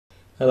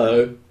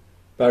Hello,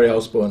 Barry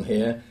Osborne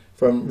here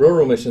from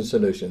Rural Mission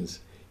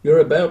Solutions. You're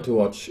about to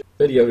watch a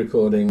video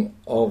recording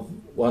of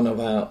one of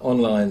our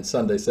online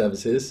Sunday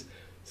services.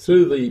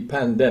 Through the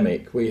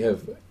pandemic, we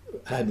have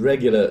had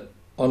regular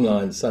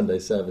online Sunday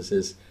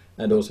services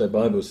and also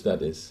Bible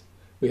studies.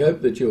 We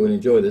hope that you will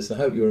enjoy this. I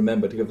hope you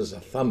remember to give us a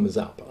thumbs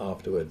up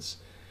afterwards.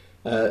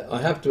 I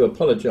have to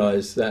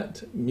apologise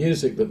that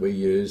music that we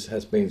use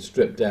has been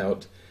stripped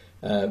out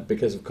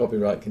because of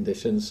copyright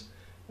conditions,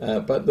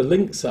 but the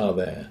links are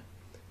there.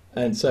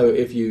 And so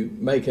if you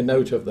make a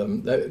note of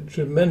them, they're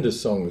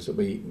tremendous songs that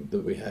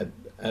we had,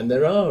 and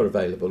there are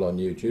available on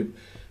YouTube,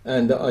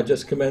 and I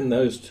just commend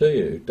those to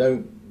you.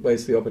 Don't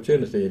waste the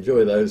opportunity.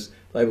 Enjoy those.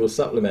 They will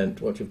supplement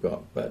what you've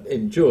got. But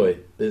enjoy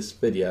this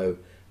video,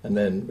 and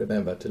then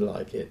remember to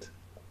like it.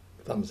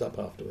 Thumbs up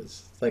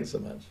afterwards. Thanks so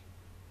much.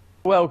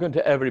 Welcome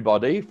to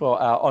everybody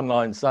for our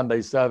online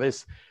Sunday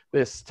service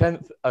this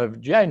 10th of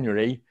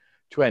January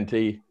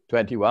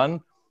 2021,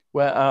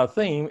 where our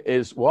theme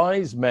is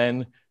Wise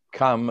Men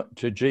Come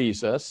to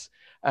Jesus.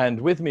 And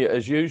with me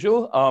as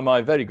usual are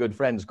my very good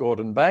friends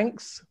Gordon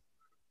Banks.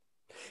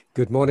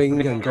 Good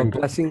morning and God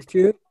blessings to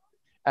you.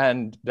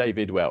 And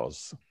David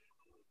Wells.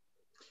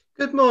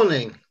 Good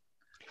morning.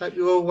 Hope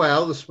you're all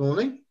well this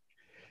morning.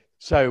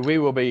 So we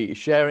will be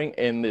sharing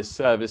in this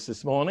service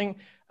this morning.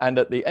 And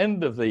at the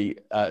end of the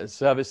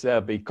service,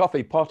 there'll be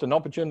coffee pot, an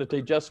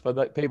opportunity just for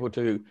the people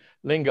to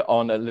linger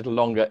on a little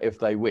longer if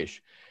they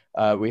wish.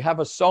 We have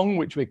a song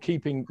which we're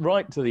keeping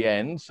right to the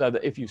end, so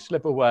that if you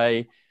slip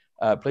away,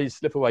 please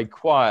slip away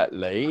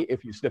quietly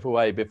if you slip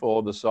away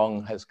before the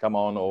song has come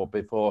on or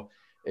before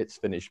it's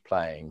finished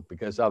playing,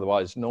 because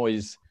otherwise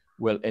noise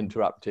will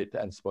interrupt it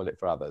and spoil it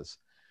for others.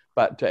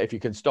 But if you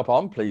can stop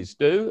on, please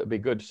do. It'd be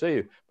good to see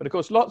you. But of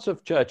course, lots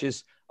of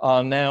churches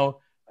are now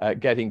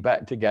getting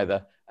back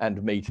together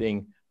and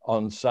meeting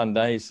on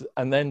Sundays,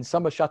 and then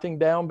some are shutting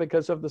down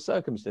because of the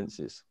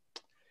circumstances.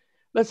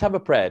 Let's have a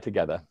prayer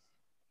together.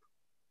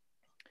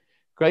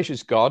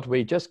 Gracious God,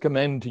 we just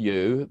commend to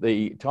you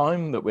the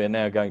time that we're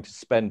now going to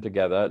spend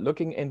together,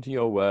 looking into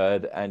your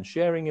word and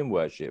sharing in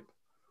worship.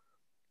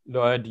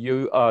 Lord,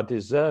 you are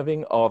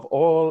deserving of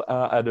all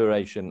our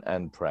adoration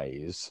and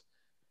praise.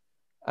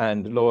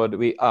 And Lord,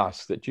 we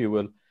ask that you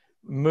will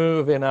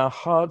move in our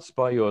hearts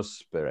by your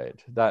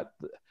Spirit, that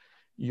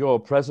your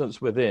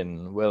presence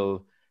within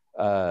will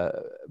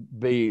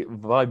be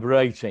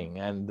vibrating,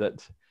 and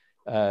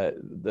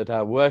that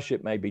our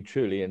worship may be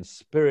truly in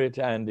spirit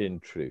and in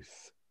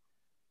truth.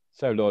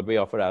 So, Lord, we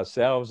offer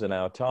ourselves and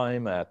our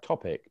time, our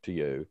topic to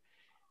you,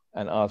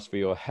 and ask for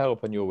your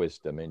help and your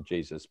wisdom in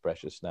Jesus'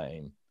 precious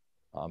name.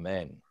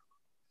 Amen.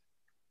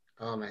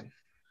 Amen.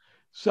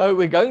 So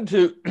we're going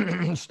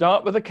to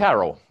start with a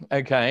carol,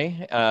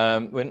 okay?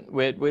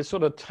 We're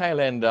sort of tail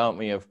end, aren't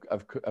we,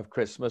 of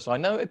Christmas. I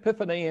know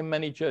Epiphany in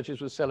many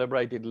churches was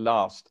celebrated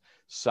last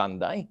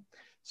Sunday.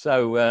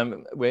 So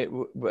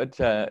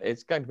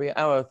it's going to be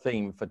our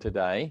theme for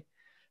today.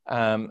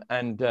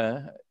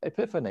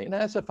 Epiphany, now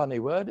that's a funny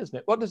word, isn't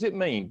it? What does it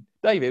mean?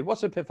 David,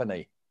 what's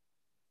Epiphany?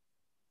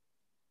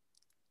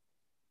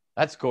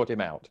 That's caught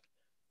him out.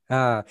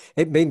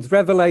 It means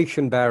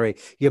revelation, Barry.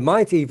 You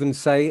might even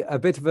say a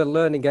bit of a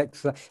learning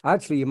exercise.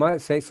 Actually, you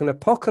might say it's an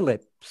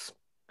apocalypse.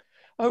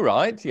 Oh,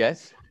 right,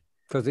 yes.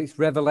 Because it's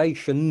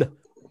revelation,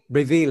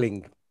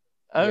 revealing.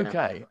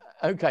 Okay,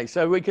 yeah. Okay.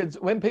 So we could,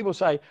 when people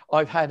say,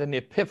 I've had an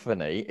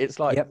epiphany, it's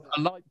like a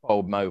light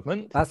bulb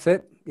moment. That's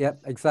it.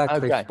 Yep,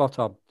 exactly. Okay. Spot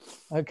on.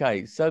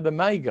 Okay, so the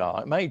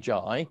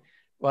Magi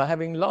were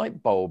having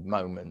light bulb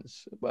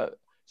moments. Well,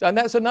 and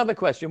that's another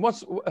question.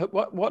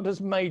 What does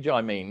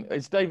Magi mean?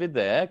 Is David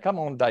there? Come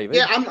on, David.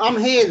 Yeah, I'm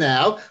here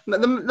now.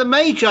 The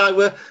Magi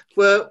were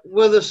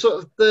the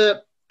sort of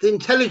the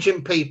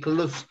intelligent people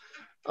of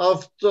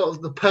sort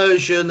of the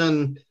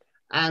Persian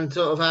and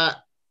sort of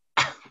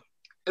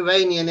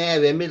Iranian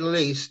area, Middle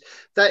East.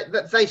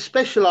 They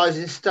specialise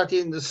in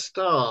studying the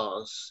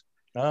stars.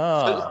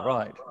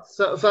 Right.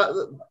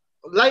 So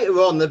later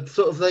on,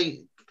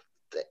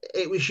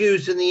 it was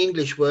used in the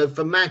English word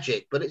for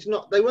magic, but it's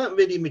not. They weren't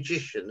really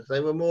magicians. They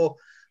were more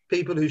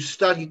people who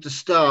studied the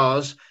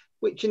stars,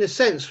 which in a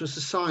sense was the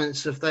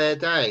science of their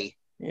day.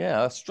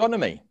 Yeah,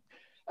 astronomy,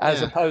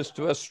 as opposed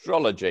to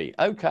astrology.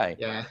 Okay.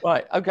 Yeah.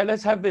 Right. Okay,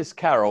 let's have this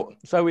carol.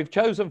 So we've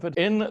chosen for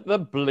In the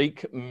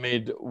Bleak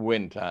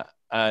Midwinter,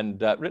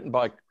 and written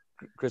by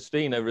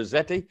Christina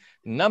Rossetti.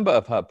 A number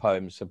of her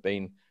poems have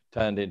been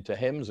turned into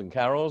hymns and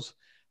carols,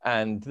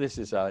 and this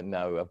is, I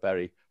know, a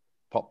very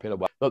popular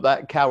one. But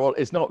that carol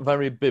is not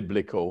very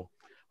biblical.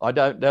 I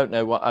don't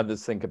know what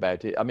others think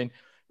about it. I mean,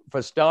 for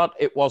a start,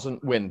 it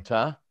wasn't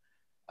winter.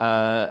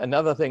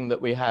 Another thing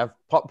that we have,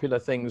 popular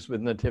things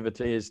with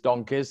Nativity, is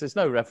donkeys. There's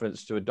no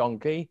reference to a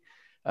donkey.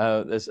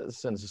 There's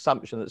an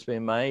assumption that's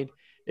been made.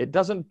 It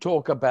doesn't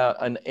talk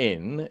about an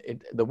inn.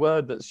 The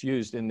word that's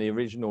used in the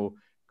original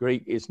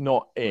Greek is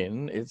not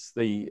inn. It's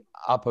the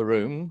upper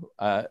room,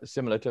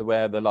 similar to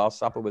where the Last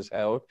Supper was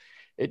held.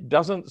 It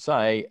doesn't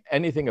say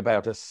anything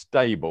about a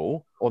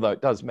stable, although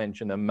it does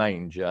mention a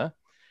manger.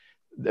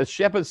 The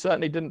shepherds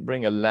certainly didn't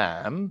bring a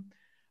lamb.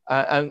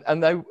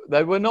 and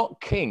they were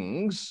not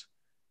kings,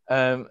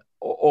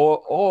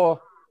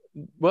 or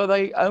were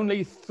they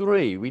only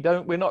three?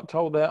 We're not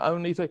told they're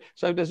only three.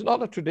 So there's a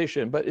lot of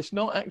tradition, but it's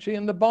not actually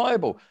in the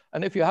Bible.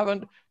 And if you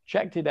haven't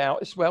checked it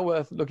out, it's well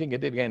worth looking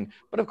at it again.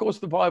 But of course,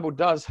 the Bible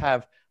does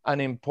have an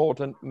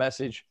important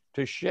message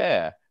to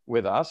share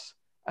with us,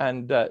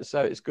 and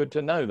so it's good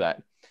to know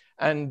that.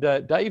 And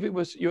David,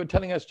 you were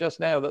telling us just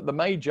now that the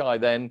Magi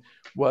then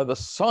were the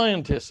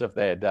scientists of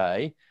their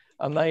day,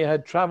 and they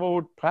had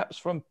travelled perhaps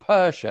from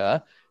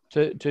Persia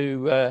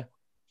to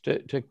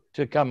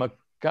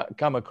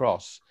come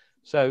across.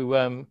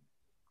 So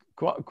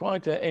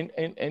quite an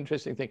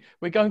interesting thing.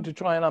 We're going to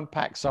try and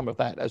unpack some of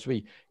that as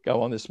we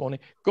go on this morning.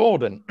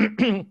 Gordon,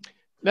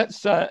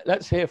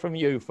 let's hear from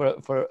you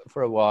for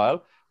a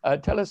while.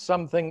 Tell us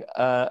something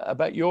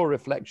about your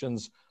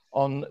reflections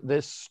on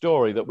this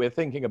story that we're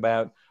thinking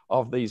about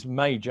of these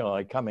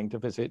Magi coming to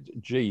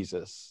visit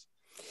Jesus.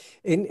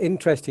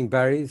 Interesting,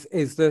 Barry,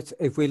 is that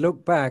if we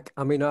look back,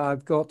 I mean,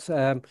 I've got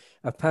a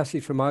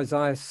passage from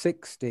Isaiah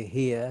 60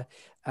 here,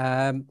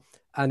 and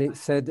it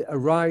said,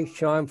 "Arise,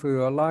 shine, for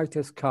your light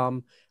has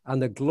come,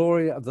 and the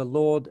glory of the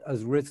Lord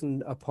has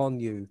risen upon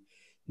you.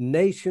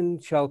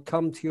 Nations shall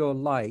come to your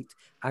light,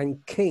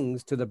 and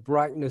kings to the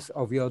brightness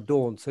of your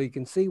dawn." So you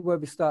can see where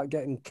we start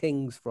getting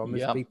kings from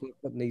as people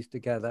are putting these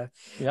together.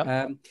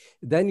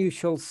 Then you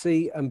shall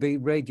see and be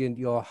radiant.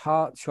 Your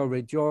heart shall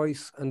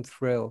rejoice and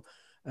thrill,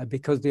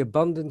 because the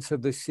abundance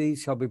of the sea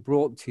shall be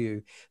brought to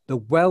you. The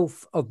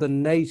wealth of the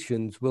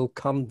nations will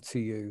come to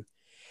you.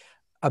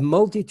 A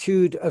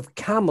multitude of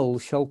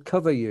camels shall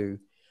cover you.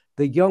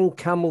 The young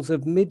camels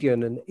of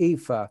Midian and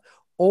Ephah,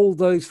 all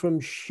those from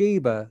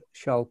Sheba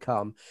shall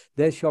come.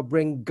 They shall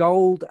bring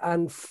gold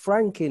and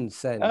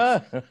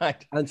frankincense,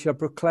 and shall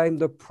proclaim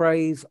the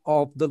praise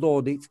of the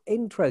Lord. It's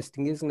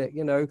interesting, isn't it?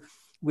 You know,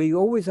 we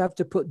always have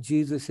to put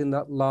Jesus in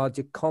that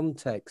larger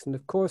context. And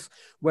of course,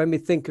 when we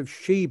think of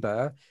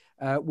Sheba,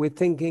 we're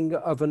thinking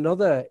of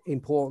another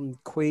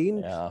important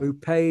queen who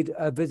paid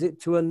a visit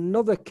to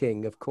another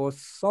king, of course,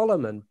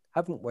 Solomon,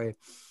 haven't we?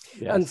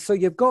 Yes. And so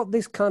you've got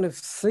this kind of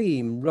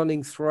theme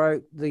running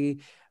throughout the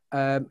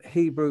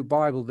Hebrew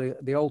Bible,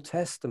 the Old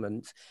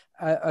Testament.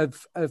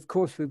 Of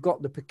course, we've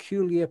got the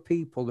peculiar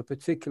people, the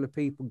particular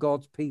people,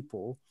 God's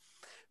people.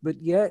 But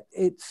yet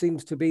it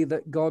seems to be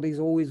that God is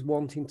always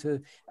wanting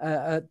to,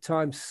 at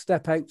times,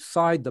 step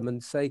outside them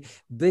and say,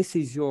 this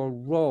is your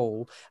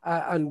role.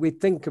 And we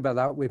think about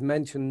that. We've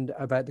mentioned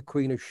about the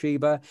Queen of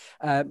Sheba.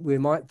 We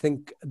might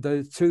think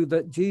the two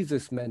that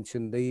Jesus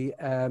mentioned,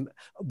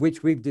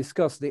 which we've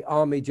discussed, the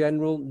army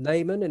general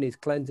Naaman and his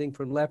cleansing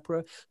from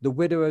lepra. The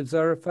widow of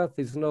Zarephath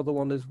is another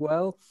one as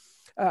well.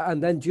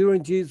 And then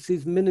during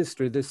Jesus'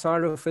 ministry, the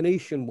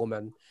Syrophoenician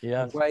woman,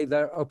 way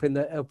there up in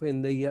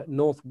the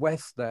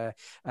northwest there,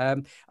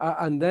 and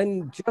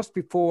then just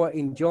before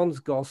in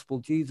John's Gospel,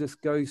 Jesus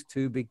goes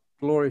to be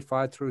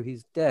glorified through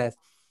his death.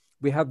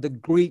 We have the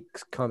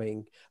Greeks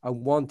coming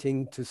and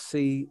wanting to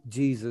see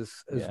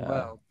Jesus as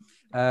well.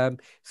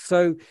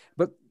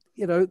 But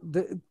you know,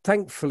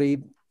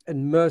 thankfully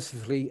and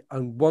mercifully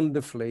and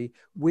wonderfully,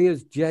 we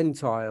as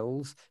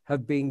Gentiles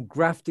have been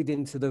grafted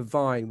into the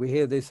vine. We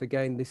hear this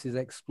again. This is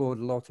explored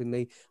a lot in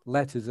the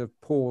letters of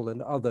Paul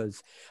and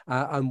others.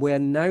 And we're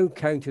now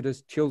counted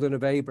as children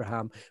of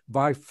Abraham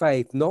by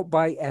faith, not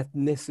by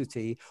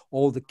ethnicity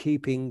or the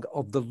keeping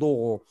of the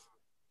law.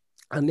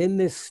 And in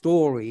this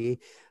story,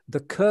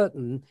 the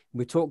curtain,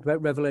 we talked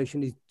about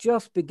Revelation, is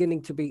just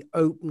beginning to be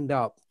opened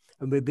up.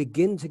 And we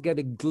begin to get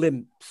a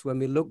glimpse when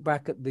we look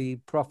back at the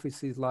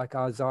prophecies like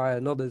Isaiah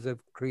and others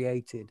have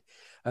created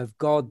of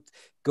God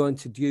going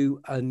to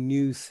do a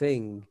new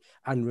thing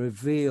and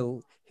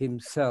reveal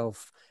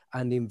himself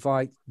and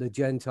invite the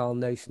Gentile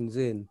nations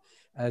in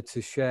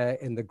to share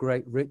in the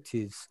great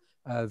riches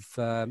of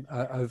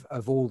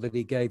all that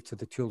he gave to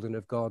the children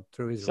of God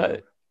through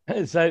Israel.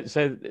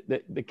 So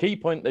the key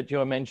point that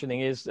you're mentioning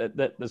is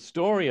that the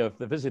story of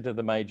the visit of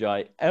the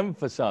Magi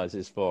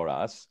emphasizes for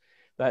us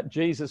that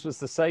Jesus was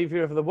the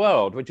savior of the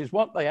world, which is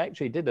what they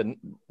actually did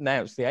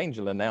announce. The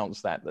angel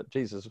announced that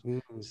Jesus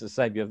is the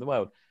savior of the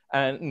world,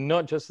 and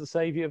not just the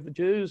savior of the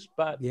Jews,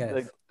 but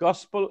the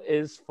gospel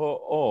is for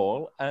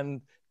all,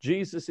 and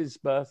Jesus's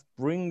birth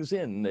brings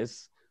in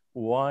this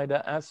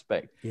wider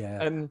aspect.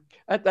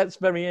 That's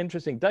very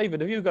interesting.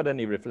 David, have you got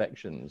any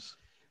reflections?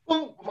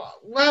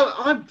 Well,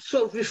 I'm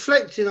sort of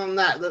reflecting on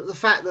that the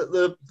fact that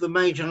the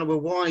Magi were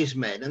wise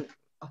men, and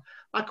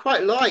I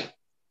quite like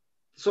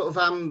sort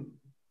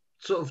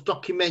of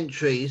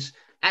documentaries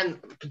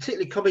and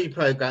particularly comedy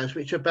programs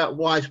which are about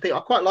wise people. I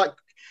quite like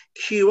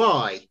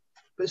QI,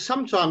 but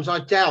sometimes I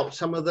doubt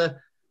some of the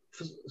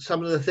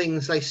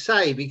things they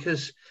say,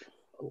 because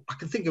I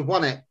can think of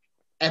one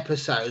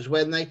episode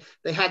when they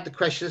had the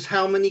questions,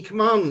 how many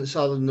commandments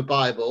are in the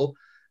Bible?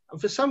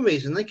 And for some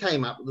reason they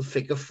came up with the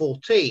figure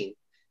 14,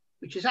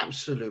 which is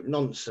absolute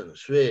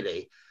nonsense,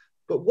 really.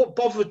 But what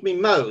bothered me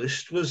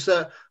most was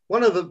that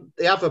one of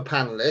the other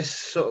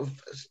panelists sort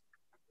of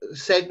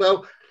said,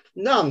 well,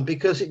 none,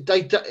 because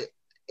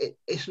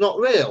it's not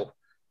real.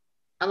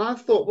 And I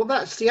thought, well,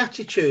 that's the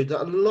attitude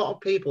that a lot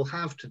of people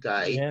have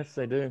today. Yes,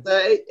 they do.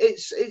 That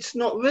it's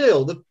not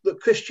real.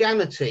 That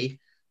Christianity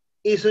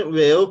isn't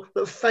real.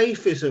 That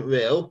faith isn't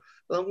real.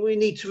 And we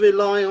need to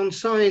rely on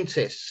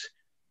scientists.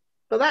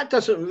 But that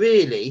doesn't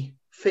really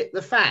fit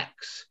the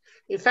facts.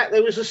 In fact,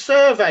 there was a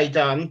survey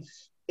done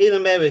in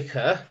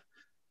America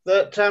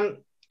that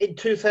in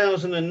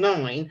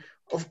 2009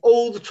 of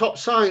all the top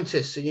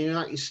scientists in the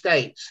United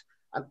States,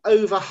 and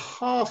over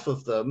half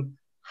of them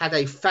had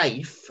a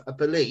faith, a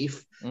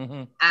belief,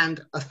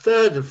 and a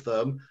third of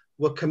them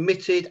were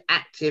committed,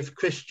 active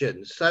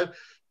Christians. So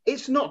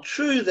it's not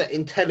true that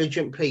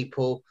intelligent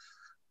people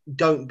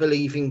don't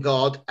believe in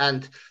God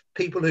and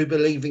people who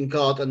believe in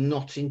God are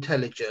not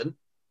intelligent.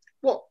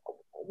 What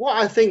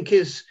I think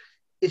is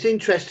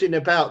interesting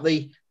about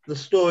the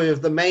story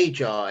of the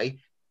Magi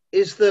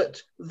is that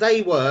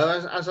they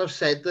were, as I've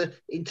said, the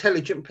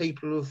intelligent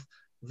people of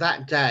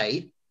that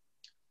day.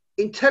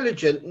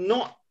 Intelligent,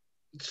 not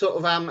sort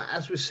of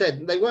as we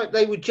said, they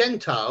were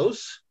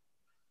Gentiles,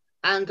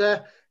 and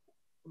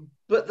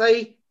but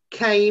they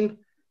came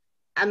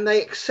and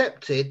they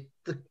accepted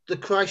the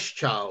Christ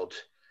child.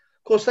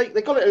 Of course, they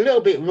got it a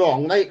little bit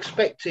wrong. They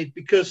expected,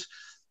 because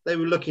they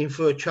were looking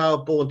for a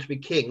child born to be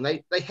king,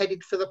 they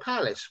headed for the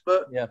palace.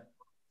 But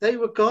they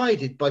were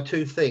guided by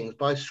two things,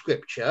 by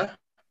Scripture,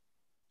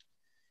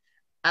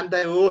 and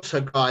they were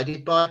also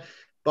guided by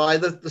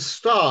the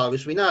star,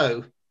 as we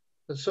know.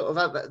 And sort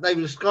of they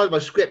were guided by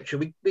Scripture.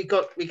 We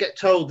get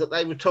told that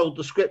they were told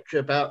the Scripture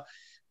about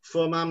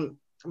from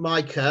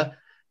Micah,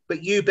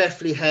 but you,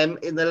 Bethlehem,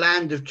 in the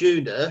land of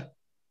Judah,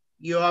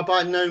 you are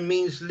by no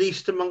means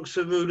least amongst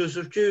the rulers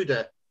of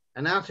Judah,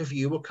 and out of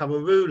you will come a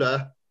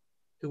ruler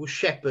who will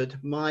shepherd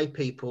my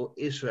people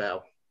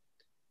Israel.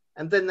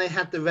 And then they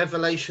had the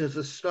revelation of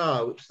the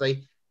star, which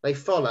they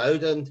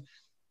followed, and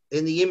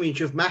in the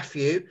image of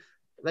Matthew,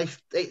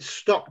 it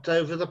stopped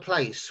over the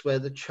place where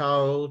the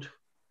child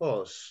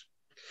was.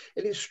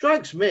 And it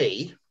strikes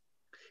me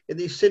in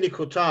these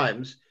cynical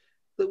times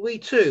that we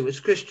too, as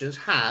Christians,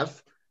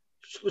 have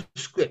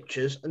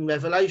Scriptures and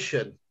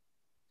revelation.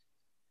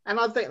 And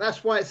I think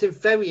that's why it's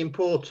very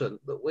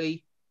important that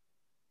we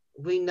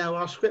know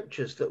our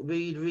Scriptures, that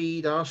we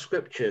read our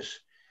Scriptures.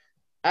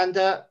 And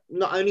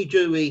not only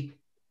do we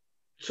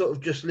sort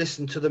of just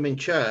listen to them in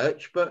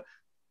church, but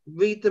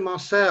read them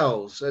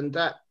ourselves. And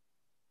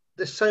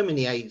there's so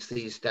many aids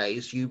these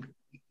days,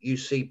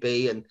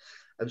 UCB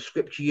and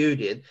Scripture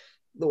Union,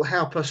 that will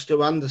help us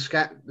to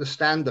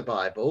understand the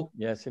Bible.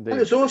 Yes, indeed.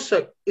 And it's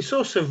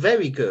also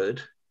very good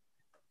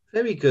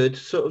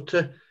sort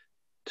of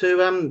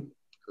to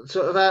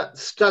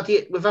study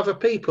it with other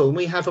people. And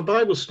we have a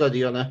Bible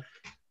study on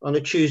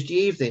a Tuesday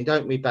evening,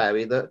 don't we,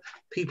 Barry? That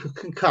people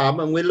can come,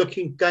 and we're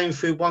going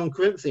through 1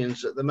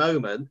 Corinthians at the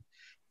moment,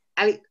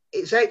 and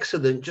it's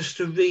excellent just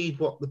to read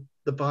what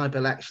the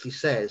Bible actually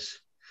says.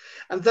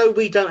 And though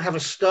we don't have a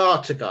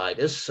star to guide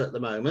us at the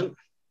moment,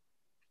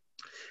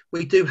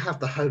 we do have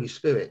the Holy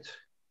Spirit.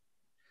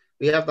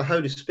 We have the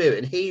Holy Spirit,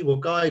 and He will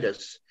guide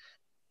us.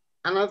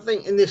 And I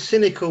think in this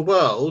cynical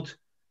world,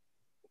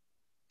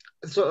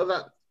 sort of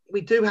that we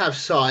do have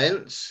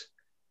science,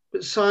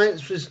 but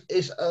science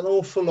is an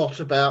awful lot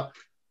about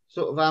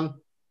sort of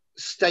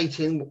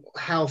stating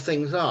how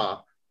things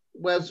are.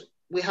 Whereas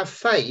we have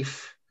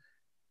faith,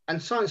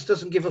 and science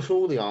doesn't give us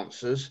all the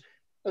answers.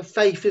 And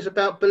faith is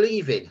about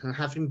believing and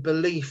having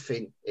belief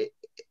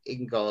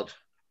in God.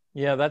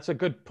 Yeah, that's a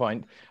good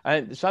point.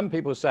 And some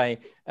people say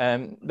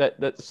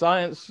that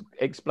science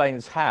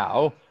explains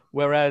how,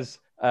 whereas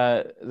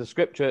the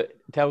Scripture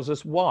tells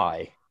us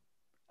why.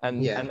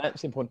 And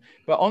that's important.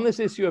 But on this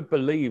issue of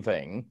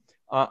believing,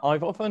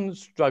 I've often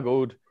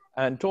struggled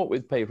and talked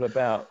with people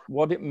about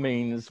what it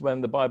means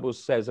when the Bible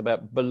says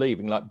about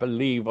believing, like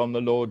believe on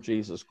the Lord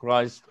Jesus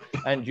Christ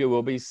and you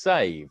will be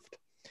saved.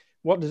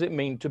 What does it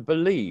mean to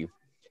believe?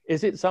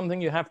 Is it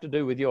something you have to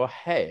do with your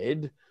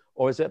head,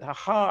 or is it a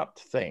heart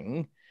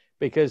thing?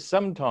 Because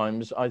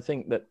sometimes I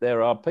think that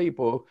there are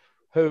people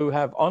who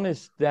have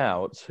honest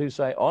doubts who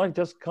say, I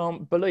just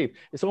can't believe.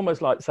 It's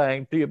almost like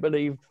saying, do you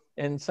believe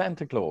in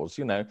Santa Claus,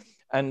 you know?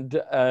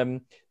 And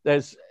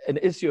there's an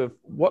issue of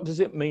what does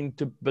it mean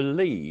to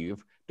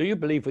believe? Do you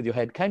believe with your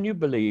head? Can you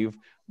believe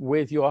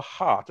with your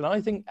heart? And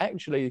I think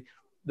actually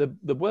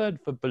the word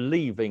for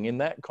believing in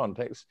that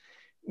context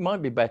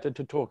might be better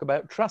to talk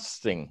about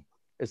trusting.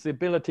 It's the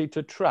ability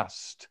to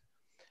trust.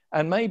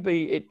 And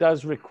maybe it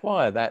does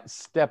require that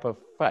step of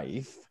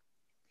faith.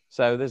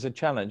 So there's a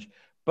challenge.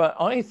 But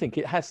I think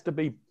it has to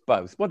be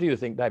both. What do you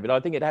think, David?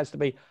 I think it has to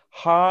be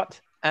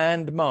heart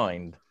and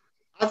mind.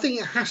 I think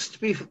it has to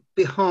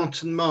be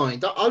heart and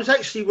mind. I was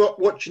actually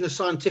watching a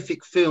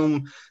scientific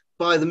film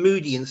by the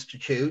Moody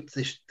Institute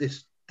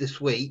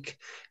this week,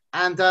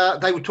 and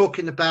they were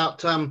talking about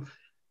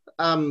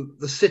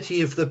the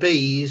city of the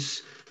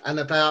bees and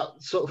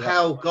about sort of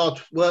how God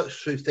works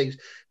through things.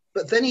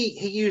 But then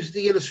he used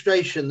the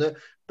illustration that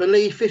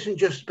belief isn't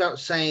just about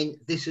saying,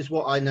 this is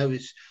what I know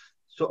is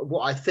sort of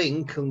what I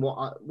think, and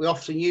we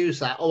often use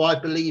that, I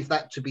believe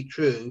that to be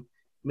true,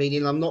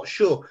 meaning I'm not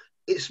sure.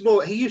 it's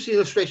more, he used the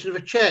illustration of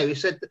a chair. He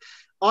said,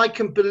 I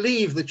can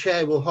believe the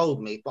chair will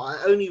hold me, but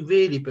I only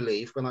really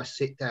believe when I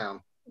sit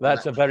down.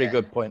 That's a very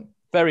good point.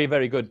 Very,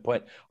 very good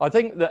point. I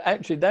think that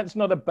actually that's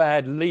not a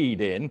bad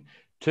lead in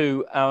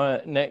to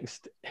our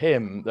next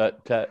hymn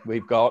that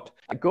we've got.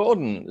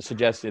 Gordon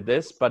suggested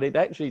this, but it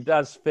actually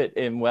does fit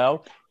in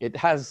well. It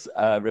has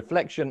a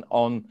reflection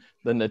on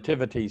the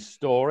Nativity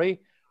story,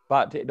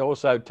 but it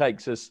also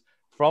takes us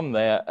from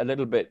there a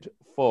little bit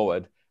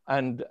forward.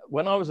 And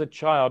when I was a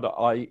child,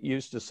 I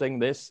used to sing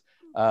this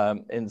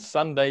in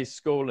Sunday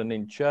school and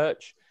in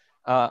church.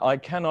 I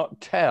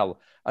cannot tell.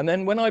 And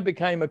then when I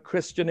became a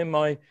Christian in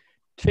my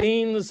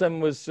teens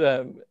and was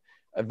a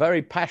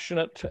very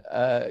passionate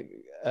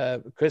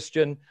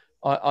Christian,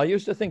 I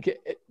used to think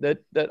that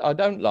I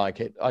don't like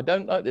it. I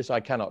don't like this, I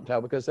cannot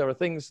tell, because there are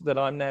things that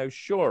I'm now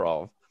sure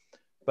of.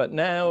 But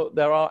now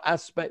there are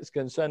aspects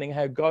concerning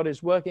how God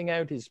is working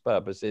out his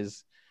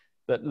purposes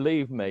that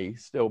leave me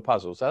still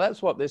puzzled. So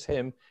that's what this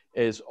hymn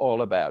is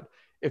all about.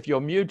 If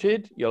you're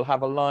muted, you'll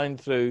have a line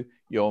through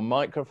your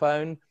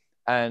microphone.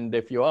 And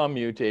if you are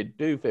muted,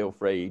 do feel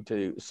free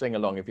to sing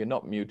along. If you're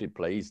not muted,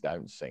 please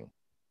don't sing.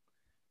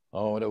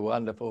 Oh, what a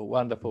wonderful,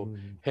 wonderful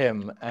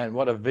hymn, and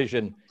what a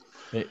vision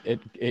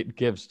it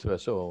gives to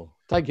us all.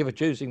 Thank you for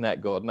choosing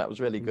that, Gordon. That was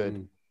really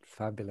good.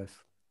 Fabulous.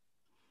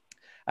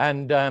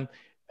 And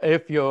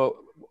if you're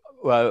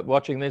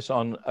watching this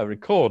on a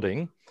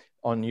recording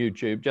on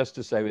YouTube, just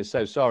to say we're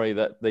so sorry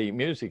that the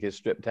music is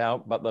stripped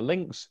out, but the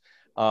links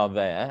are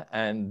there,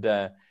 and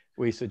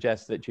we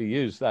suggest that you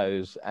use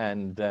those,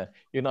 and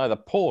you can either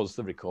pause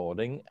the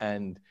recording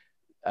and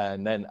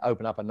then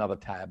open up another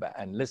tab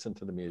and listen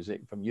to the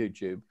music from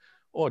YouTube,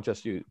 or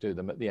just you do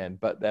them at the end,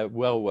 but they're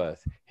well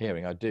worth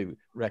hearing. I do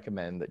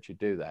recommend that you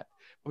do that.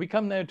 We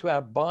come now to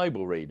our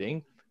Bible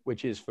reading,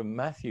 which is from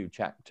Matthew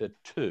chapter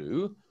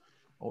 2.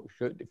 Or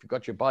if you've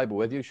got your Bible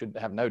with you, you should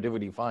have no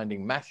difficulty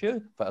finding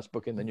Matthew, first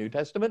book in the New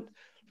Testament.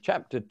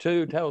 Chapter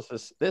 2 tells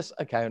us this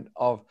account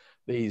of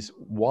these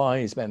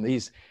wise men,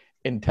 these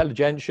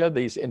intelligentsia,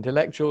 these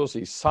intellectuals,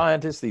 these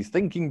scientists, these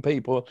thinking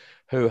people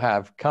who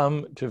have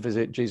come to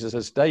visit Jesus,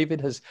 as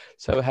David has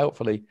so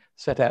helpfully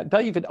set out.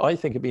 David, I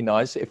think it'd be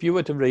nice if you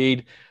were to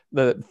read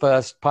the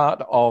first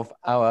part of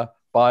our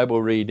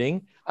Bible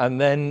reading, and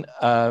then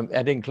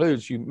it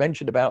includes, you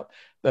mentioned about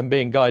them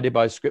being guided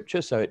by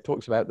Scripture, so it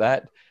talks about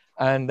that.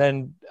 And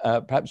then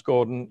perhaps,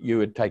 Gordon, you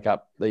would take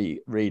up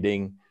the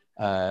reading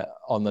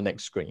on the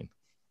next screen.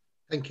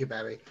 Thank you,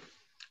 Barry.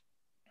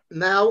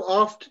 Now,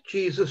 after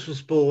Jesus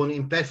was born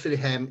in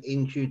Bethlehem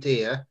in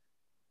Judea,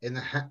 in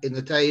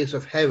the days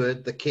of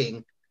Herod the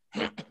king,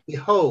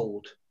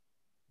 behold,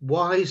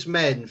 wise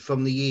men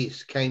from the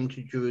east came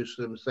to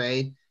Jerusalem,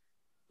 saying,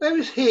 where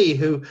is he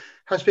who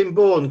has been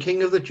born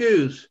King of the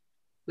Jews?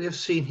 We have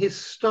seen his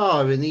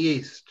star in the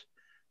east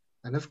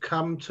and have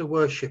come to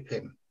worship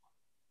him.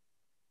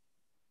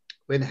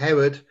 When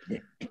Herod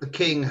the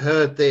king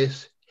heard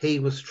this, he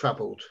was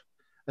troubled,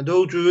 and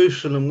all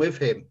Jerusalem with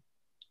him.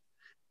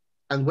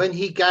 And when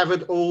he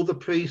gathered all the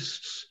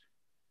priests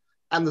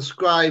and the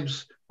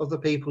scribes of the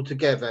people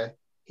together,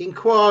 he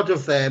inquired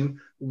of them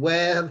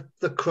where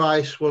the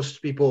Christ was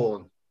to be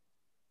born.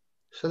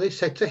 So they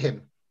said to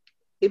him,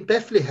 in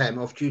Bethlehem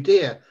of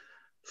Judea,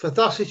 for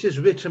thus it is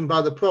written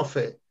by the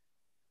prophet,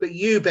 but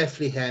you,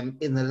 Bethlehem,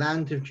 in the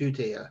land of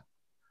Judea,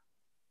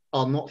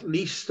 are not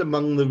least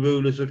among the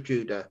rulers of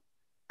Judah.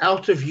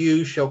 Out of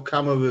you shall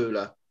come a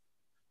ruler,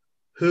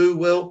 who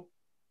will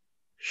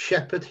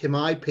shepherd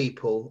my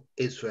people,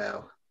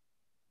 Israel.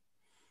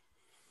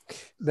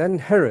 Then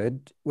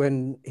Herod,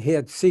 when he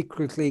had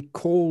secretly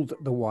called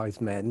the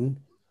wise men,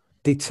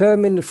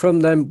 determined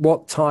from them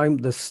what time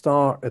the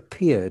star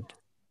appeared.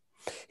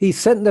 He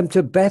sent them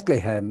to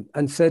Bethlehem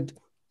and said,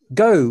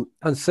 go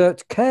and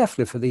search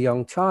carefully for the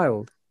young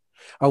child.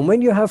 And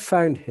when you have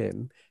found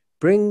him,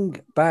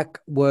 bring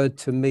back word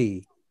to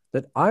me,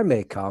 that I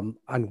may come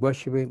and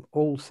worship him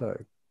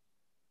also.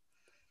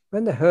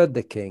 When they heard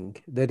the king,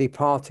 they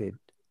departed.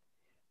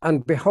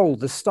 And behold,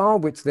 the star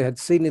which they had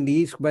seen in the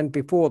east went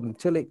before them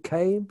till it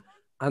came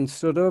and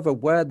stood over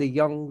where the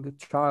young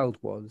child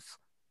was.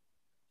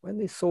 When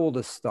they saw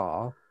the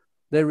star,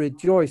 they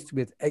rejoiced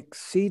with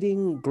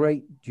exceeding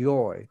great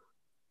joy.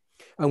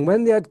 And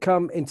when they had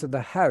come into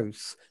the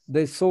house,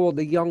 they saw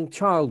the young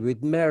child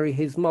with Mary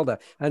his mother,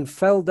 and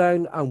fell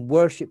down and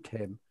worshipped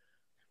him.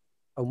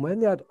 And when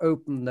they had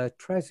opened their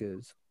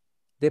treasures,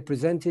 they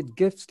presented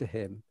gifts to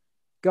him,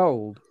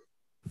 gold,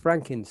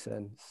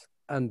 frankincense,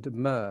 and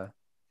myrrh.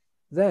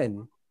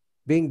 Then,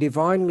 being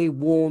divinely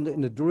warned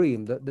in a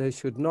dream that they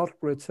should not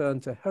return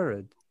to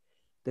Herod,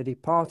 they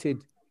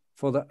departed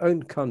for their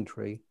own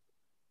country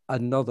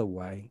another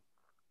way.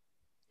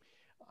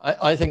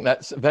 I think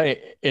that's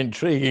very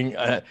intriguing.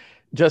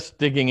 Just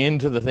digging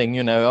into the thing,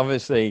 you know,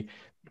 obviously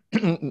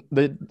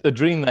the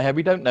dream they had,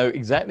 we don't know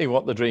exactly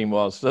what the dream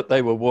was, that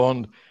they were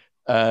warned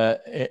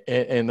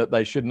in that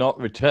they should not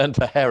return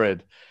to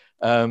Herod.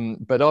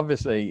 But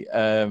obviously,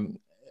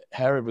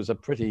 Herod was a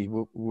pretty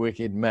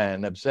wicked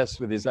man,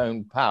 obsessed with his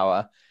own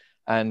power.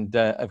 And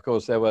of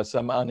course, there were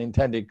some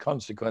unintended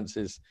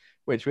consequences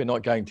which we're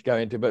not going to go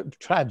into, but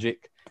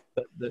tragic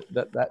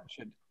that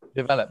should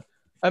develop.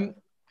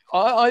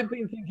 I've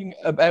been thinking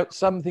about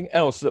something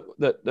else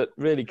that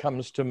really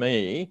comes to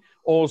me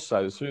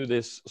also through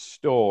this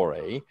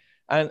story,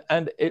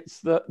 and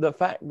it's the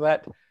fact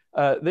that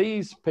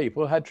these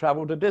people had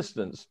traveled a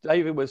distance.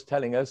 David was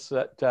telling us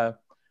that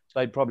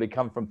they'd probably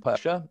come from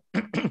Persia,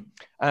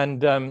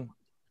 and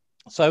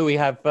so we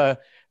have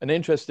an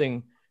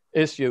interesting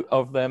issue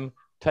of them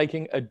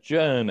taking a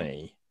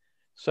journey.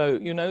 So,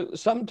 you know,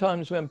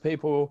 sometimes when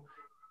people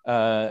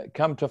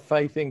come to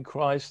faith in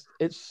Christ,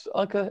 it's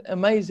like an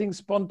amazing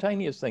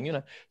spontaneous thing. You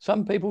know,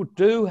 some people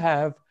do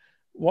have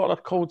what are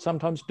called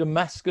sometimes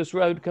Damascus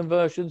Road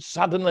conversions.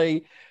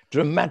 Suddenly,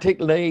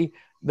 dramatically,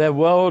 their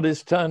world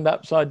is turned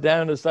upside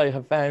down as they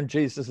have found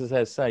Jesus as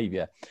their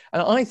savior.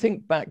 And I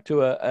think back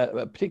to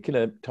a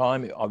particular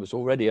time. I was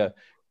already a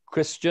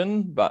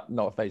Christian, but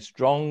not a very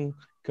strong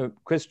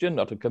Christian,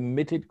 not a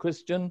committed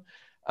Christian.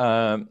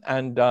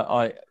 And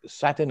I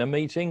sat in a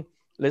meeting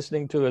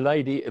listening to a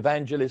lady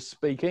evangelist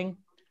speaking.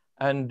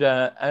 And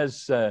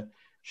as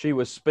she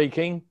was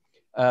speaking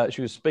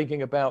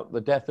about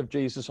the death of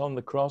Jesus on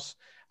the cross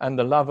and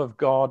the love of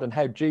God and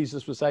how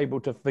Jesus was able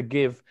to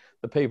forgive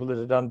the people that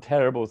had done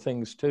terrible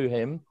things to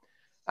him.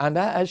 And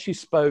as she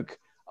spoke,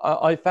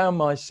 I found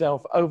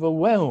myself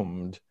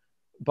overwhelmed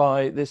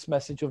by this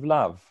message of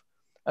love.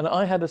 And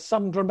I had a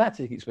sudden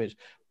dramatic experience.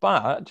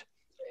 But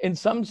in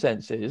some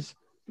senses,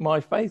 my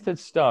faith had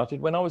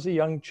started when I was a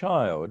young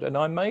child, and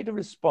I made a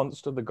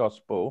response to the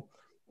gospel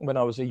when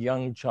I was a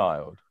young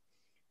child.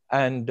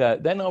 And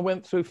then I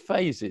went through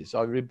phases.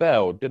 I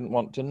rebelled, didn't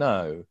want to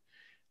know.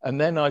 And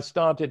then I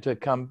started to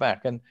come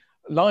back. And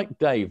like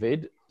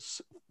David,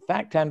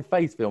 fact and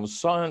faith films,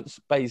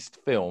 science-based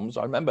films.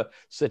 I remember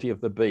City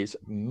of the Beast,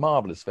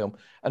 marvelous film.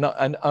 And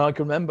I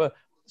can remember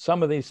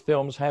some of these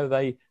films, how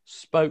they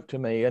spoke to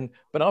me.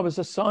 But I was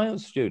a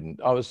science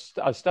student.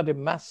 I studied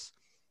maths,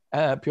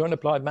 pure and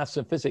applied maths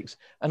and physics.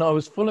 And I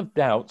was full of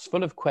doubts,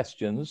 full of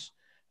questions.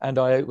 And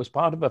I was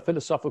part of a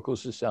philosophical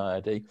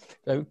society.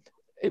 So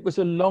it was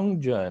a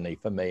long journey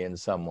for me in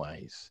some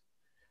ways.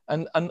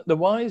 And the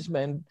wise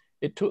men,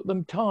 it took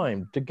them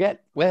time to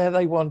get where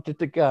they wanted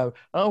to go.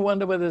 I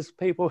wonder whether there's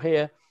people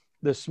here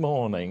this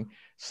morning.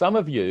 Some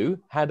of you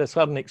had a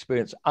sudden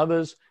experience.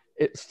 Others,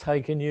 it's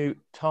taken you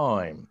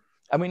time.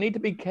 And we need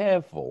to be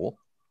careful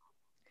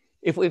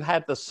if we've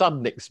had the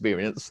sudden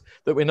experience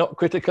that we're not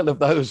critical of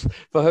those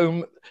for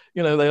whom,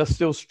 you know, they are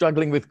still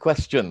struggling with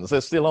questions.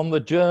 They're still on the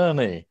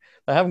journey.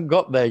 They haven't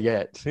got there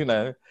yet, you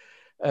know.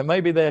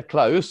 Maybe they're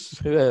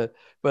close,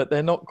 but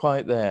they're not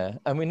quite there.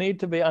 And we need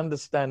to be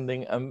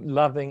understanding and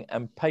loving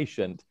and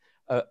patient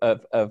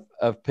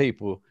of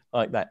people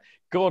like that.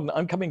 Gordon,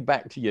 I'm coming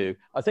back to you.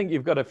 I think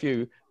you've got a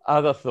few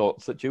other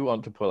thoughts that you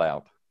want to pull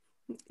out.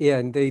 Yeah,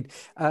 indeed.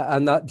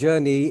 And that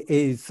journey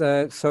is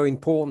so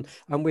important.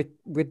 And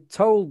we're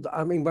told,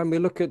 I mean, when we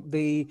look at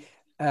the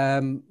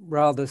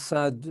rather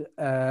sad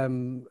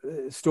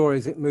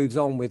stories, it moves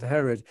on with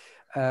Herod,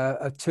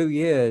 2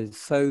 years.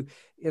 So,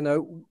 you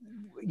know,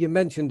 you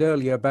mentioned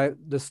earlier about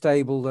the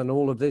stable and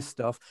all of this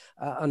stuff.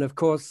 And of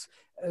course,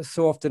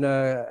 so often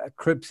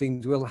crib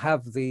scenes will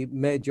have the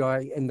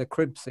Magi in the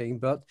crib scene,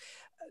 but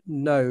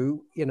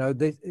no, you know,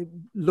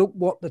 look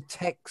what the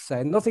text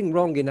said. Nothing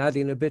wrong in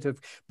adding a bit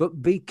of,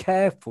 but be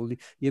careful.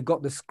 You've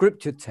got the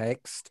scripture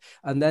text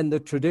and then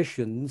the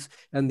traditions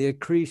and the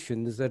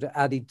accretions that are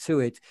added to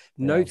it.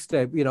 Yeah. Note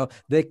that, you know,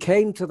 they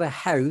came to the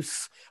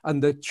house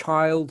and the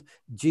child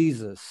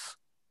Jesus.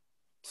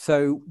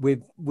 So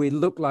we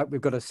look like we've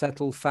got a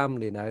settled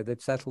family now.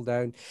 They've settled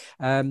down.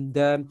 And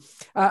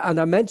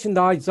I mentioned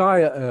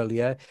Isaiah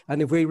earlier.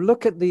 And if we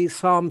look at the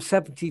Psalm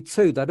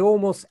 72, that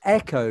almost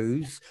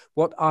echoes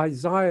what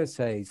Isaiah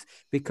says.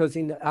 Because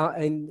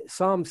in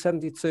Psalm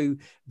 72,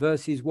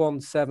 verses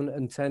 1, 7,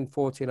 and 10,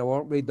 14, I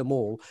won't read them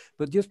all,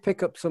 but just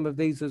pick up some of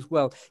these as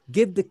well.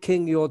 Give the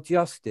king your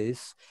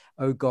justice,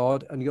 O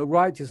God, and your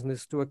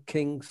righteousness to a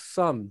king's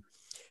son.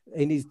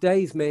 In his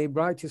days may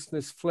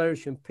righteousness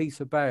flourish and peace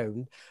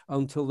abound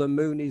until the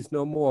moon is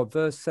no more.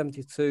 Verse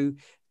 72,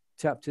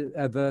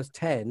 verse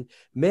 10.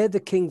 May the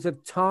kings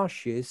of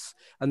Tarshish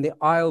and the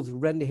isles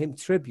render him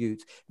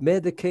tribute. May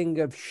the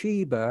king of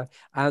Sheba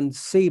and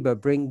Seba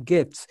bring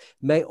gifts.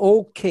 May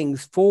all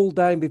kings fall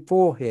down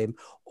before him.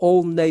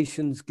 All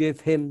nations give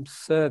him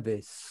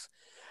service.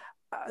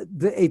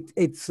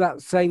 It's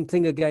that same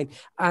thing again.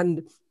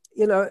 And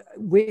you know,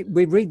 we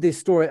read this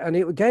story, and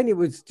it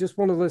was just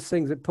one of those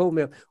things that pulled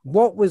me up.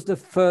 What was the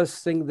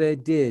first thing they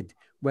did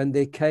when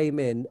they came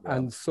in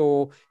and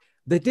saw?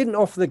 They didn't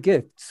offer the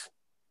gifts.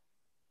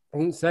 I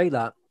didn't say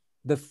that.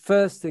 The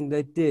first thing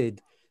they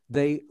did,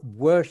 they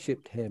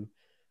worshipped him.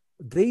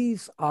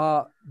 These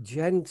are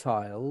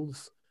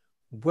Gentiles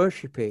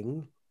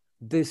worshipping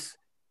this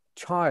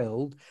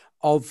child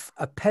of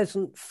a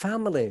peasant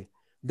family.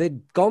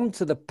 They'd gone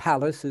to the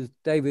palace, as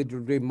David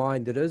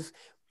reminded us,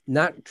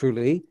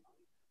 naturally,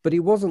 but he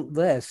wasn't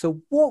there.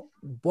 So what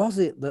was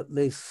it that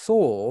they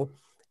saw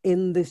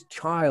in this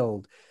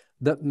child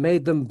that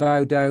made them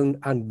bow down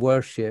and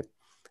worship?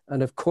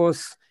 And of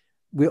course,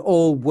 we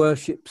all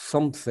worship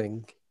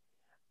something,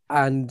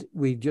 and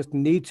we just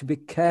need to be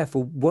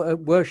careful.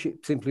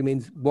 Worship simply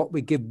means what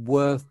we give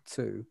worth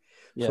to.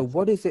 Yes. So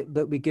what is it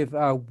that we give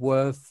our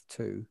worth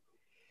to?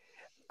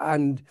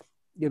 And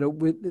you know,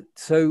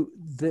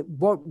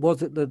 what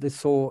was it that they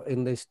saw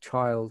in this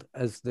child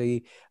as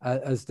they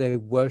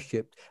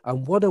worshipped,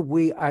 and what are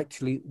we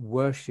actually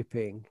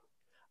worshipping,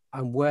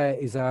 and where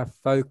is our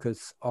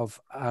focus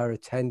of our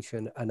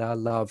attention and our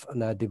love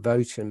and our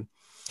devotion?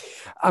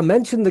 I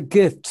mentioned the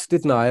gifts,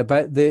 didn't I,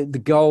 about the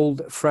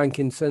gold,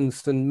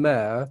 frankincense, and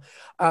myrrh,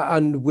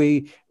 and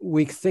we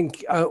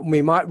think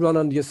we might run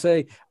on you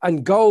say,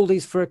 and gold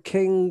is for a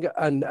king,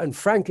 and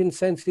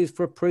frankincense is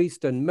for a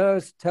priest, and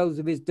myrrh tells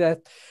of his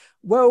death.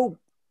 Well,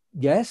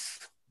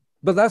 yes,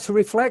 but that's a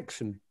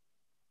reflection.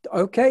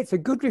 Okay, it's a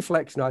good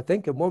reflection, I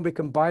think, and one we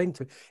can buy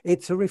into.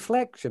 It's a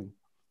reflection.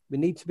 We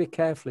need to be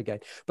careful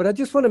again. But I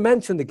just want to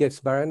mention the gifts,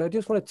 Barry, and I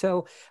just want to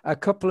tell a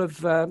couple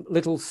of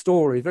little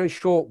stories, very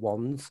short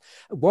ones.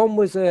 One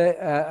was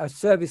a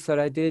service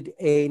that I did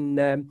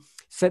in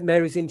St.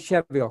 Mary's in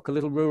Cheviot, a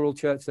little rural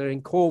church there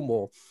in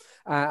Cornwall.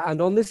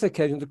 And on this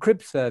occasion, the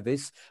crib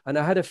service, and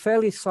I had a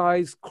fairly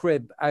sized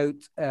crib out,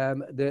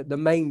 the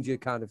manger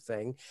kind of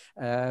thing,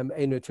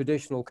 in a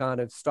traditional kind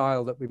of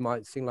style that we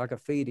might see like a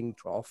feeding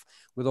trough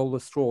with all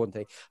the straw and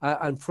thing.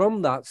 And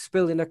from that,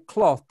 spilling a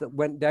cloth that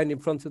went down in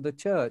front of the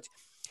church.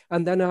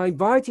 And then I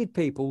invited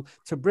people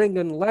to bring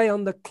and lay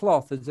on the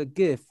cloth as a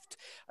gift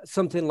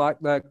something like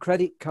their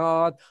credit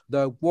card,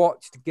 their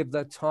watch to give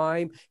their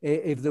time.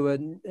 If they were,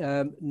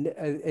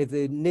 if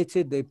they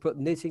knitted, they put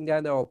knitting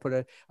down there, or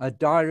put a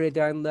diary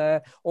down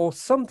there, or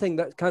something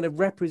that kind of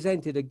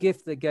represented a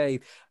gift they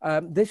gave.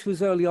 This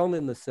was early on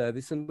in the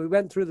service, and we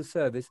went through the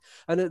service.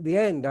 And at the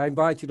end, I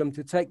invited them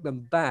to take them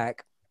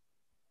back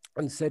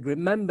and said,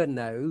 remember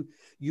now,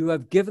 you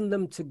have given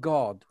them to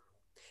God.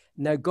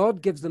 Now,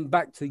 God gives them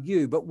back to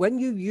you. But when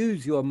you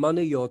use your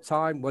money, your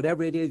time,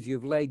 whatever it is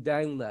you've laid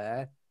down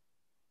there,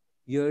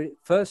 you're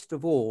first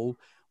of all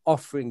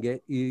offering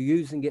it. You're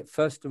using it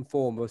first and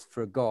foremost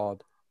for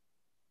God,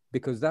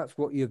 because that's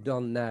what you've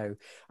done now.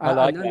 I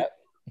like that.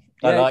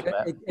 Yeah, I like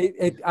that.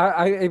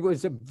 It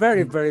was a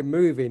very, very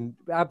moving,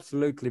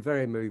 absolutely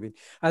very moving.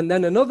 And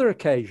then another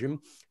occasion,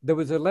 there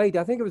was a lady,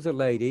 I think it was a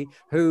lady,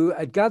 who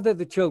had gathered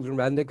the children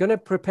around. They're going to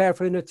prepare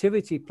for a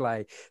nativity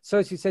play.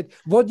 So she said,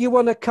 what do you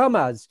want to come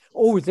as?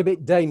 Always a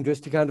bit dangerous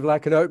to kind of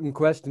like an open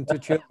question to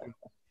children.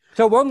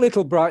 So one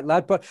little bright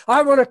lad, but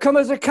I want to come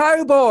as a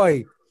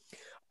cowboy.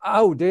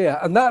 Oh dear.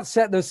 And that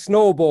set the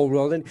snowball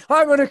rolling.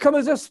 I want to come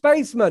as a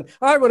spaceman.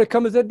 I want to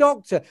come as a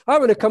doctor. I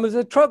want to come as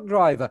a truck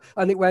driver.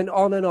 And it went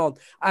on and on.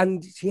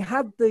 And she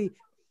had the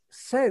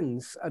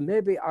sense, and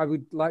maybe I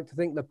would like to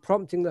think the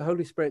prompting the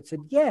Holy Spirit said,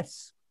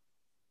 yes,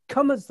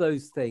 come as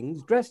those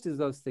things, dressed as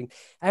those things.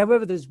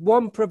 However, there's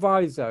one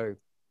proviso.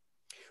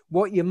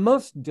 What you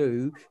must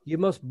do, you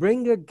must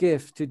bring a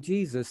gift to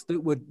Jesus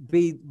that would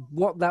be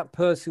what that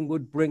person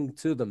would bring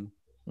to them.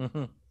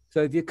 Mm-hmm.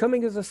 So if you're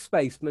coming as a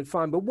spaceman,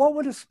 fine. But what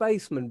would a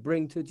spaceman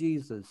bring to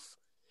Jesus?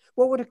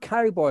 What would a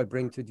cowboy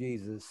bring to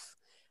Jesus?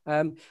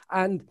 And,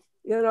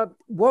 you know,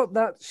 what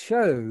that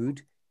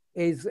showed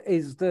is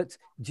that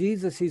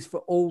Jesus is for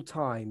all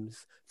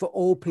times, for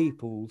all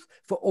peoples,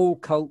 for all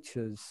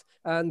cultures.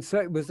 And so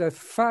it was a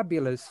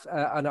fabulous,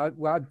 and I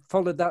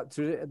followed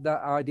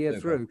that idea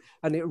through,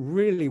 and it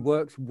really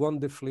works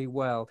wonderfully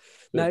well.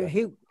 Super.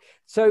 Now,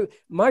 so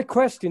my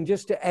question,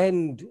 just to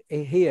end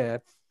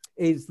here,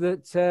 is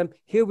that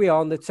here we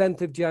are on the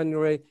 10th of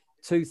January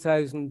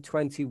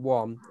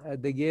 2021.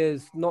 The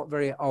year's not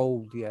very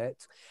old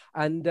yet.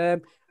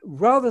 And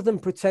rather than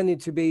pretending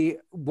to be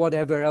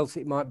whatever else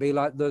it might be,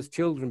 like those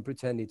children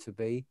pretended to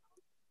be,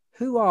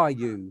 who are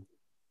you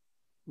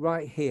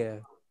right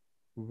here,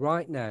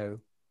 right now,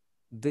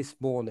 this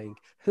morning?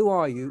 Who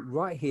are you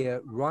right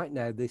here, right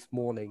now, this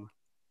morning?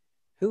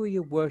 Who are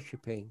you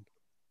worshipping?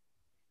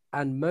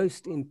 And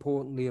most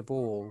importantly of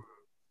all,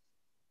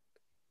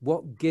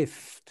 what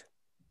gift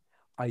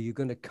are you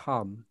going to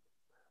come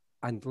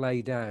and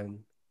lay down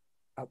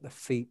at the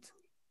feet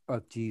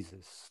of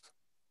Jesus?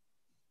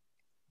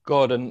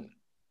 Gordon,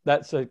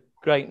 that's a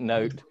great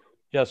note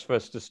just for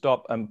us to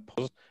stop and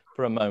pause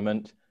for a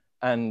moment.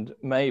 And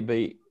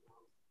maybe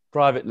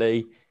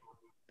privately,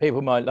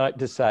 people might like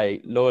to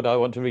say, Lord, I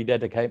want to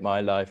rededicate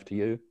my life to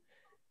you.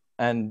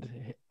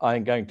 And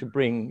I'm going to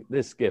bring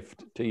this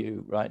gift to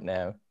you right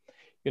now.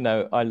 You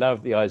know, I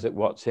love the Isaac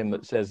Watts hymn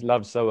that says,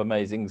 love so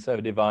amazing, so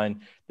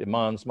divine,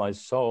 demands my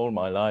soul,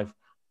 my life,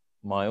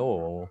 my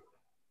all.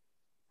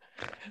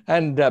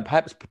 And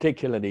perhaps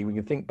particularly, we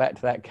can think back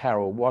to that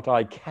carol, what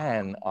I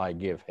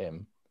give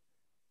him,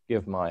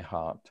 give my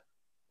heart.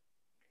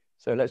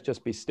 So let's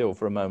just be still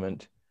for a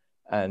moment,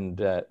 and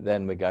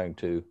then we're going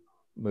to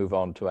move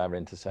on to our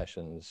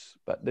intercessions.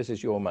 But this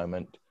is your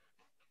moment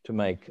to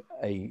make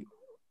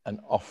an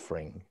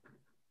offering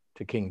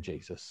to King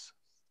Jesus.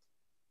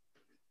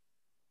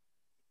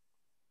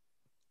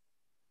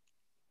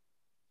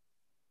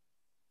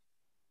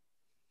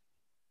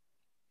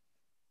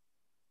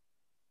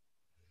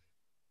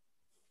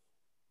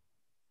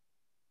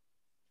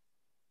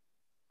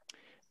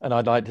 And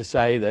I'd like to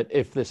say that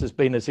if this has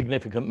been a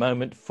significant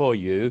moment for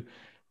you,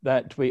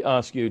 that we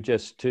ask you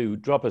just to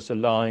drop us a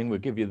line. We'll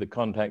give you the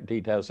contact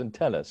details and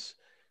tell us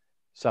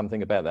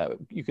something about that.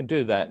 You can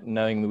do that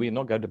knowing that we're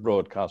not going to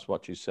broadcast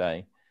what you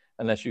say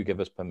unless you give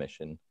us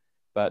permission.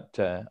 But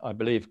I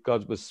believe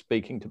God was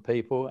speaking to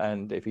people,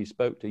 and if he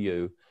spoke to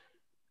you,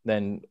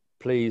 then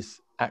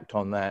please act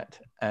on that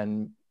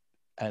and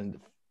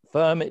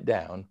firm it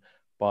down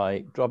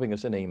by dropping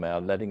us an email,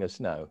 letting us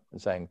know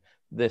and saying,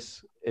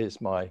 this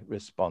is my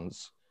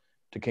response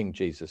to King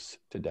Jesus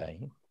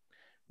today.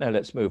 Now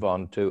let's move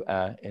on to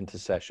our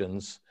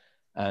intercessions,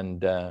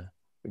 and we're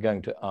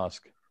going to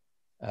ask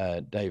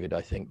David,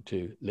 I think,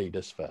 to lead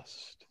us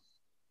first.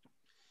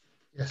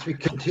 Yes, we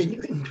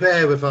continue in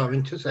prayer with our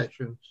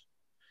intercessions.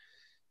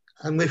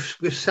 And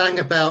we've sang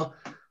about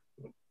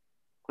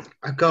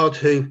a God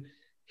who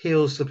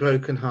heals the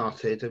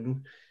brokenhearted.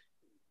 And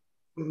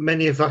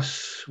many of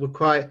us were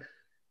quite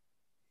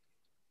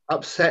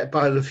upset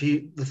by the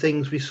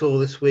things we saw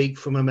this week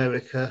from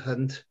America.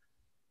 And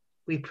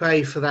we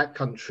pray for that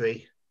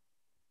country,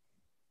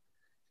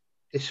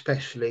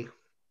 especially.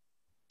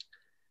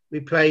 We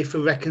pray for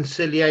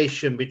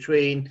reconciliation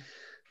between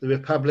the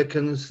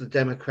Republicans, the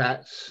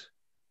Democrats,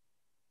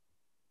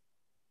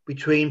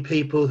 between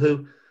people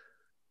who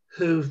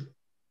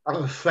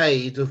are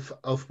afraid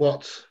of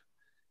what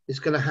is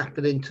going to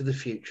happen into the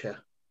future.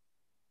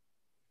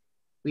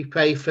 We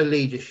pray for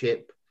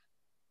leadership,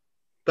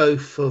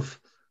 both of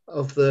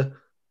the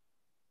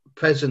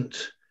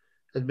present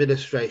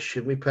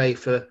administration. We pray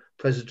for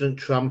President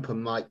Trump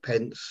and Mike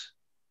Pence,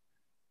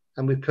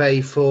 and we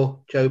pray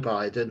for Joe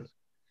Biden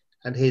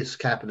and his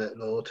cabinet,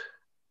 Lord.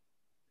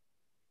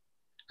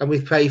 And we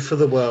pray for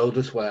the world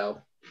as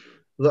well,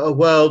 that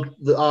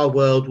our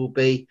world will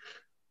be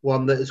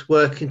one that is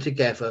working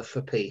together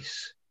for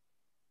peace,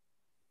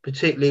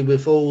 particularly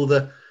with all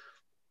the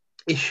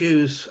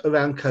issues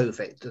around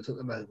COVID at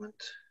the moment.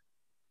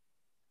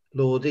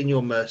 Lord, in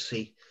your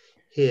mercy,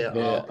 hear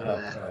our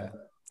prayer.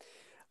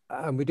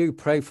 And we do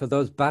pray for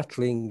those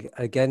battling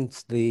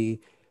against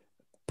the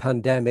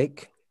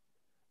pandemic,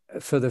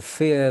 for the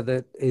fear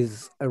that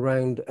is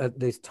around at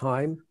this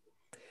time,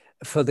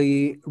 for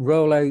the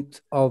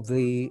rollout of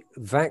the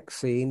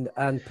vaccine,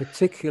 and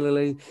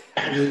particularly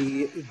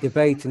the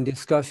debate and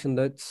discussion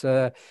that's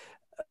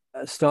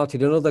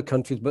started in other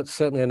countries, but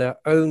certainly in our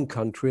own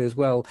country as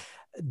well.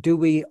 Do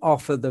we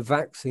offer the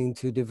vaccine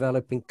to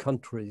developing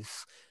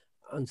countries?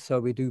 And so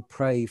we do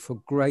pray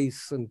for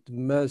grace and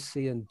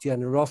mercy and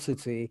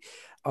generosity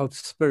of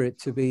spirit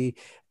to be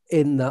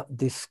in that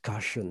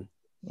discussion.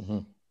 Mm-hmm.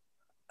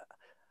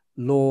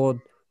 Lord,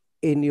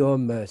 in your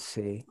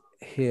mercy,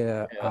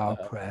 hear our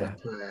prayer.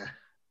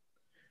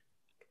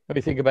 When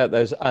we think about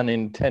those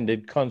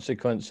unintended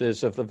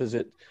consequences of the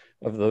visit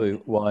of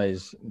the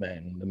wise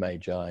men, the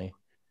Magi,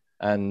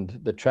 and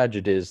the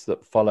tragedies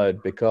that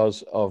followed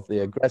because of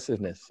the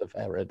aggressiveness of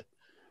Herod,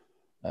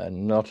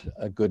 not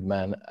a good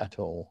man at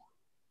all.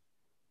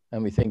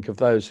 And we think of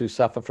those who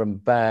suffer from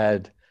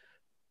bad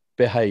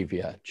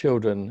behavior,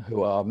 children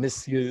who are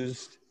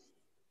misused,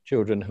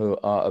 children who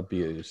are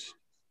abused,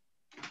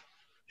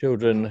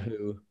 children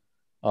who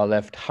are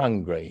left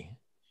hungry,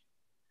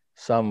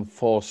 some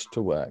forced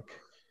to work.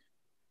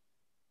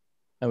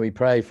 And we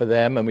pray for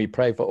them, and we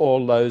pray for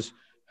all those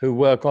who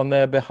work on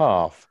their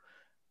behalf,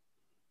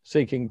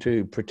 seeking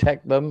to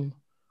protect them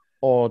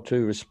or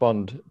to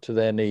respond to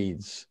their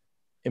needs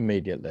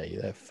immediately,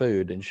 their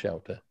food and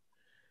shelter.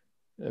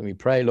 And we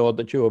pray, Lord,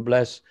 that you will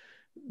bless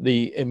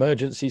the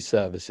emergency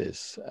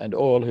services and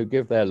all who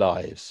give their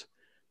lives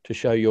to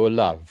show your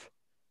love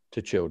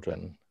to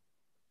children.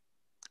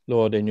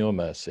 Lord, in your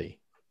mercy,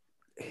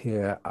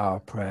 hear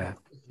our prayer.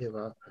 Hear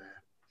our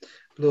prayer.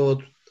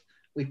 Lord,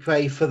 we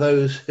pray for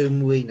those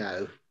whom we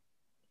know.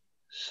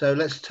 So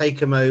let's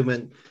take a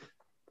moment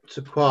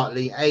to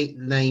quietly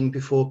name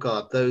before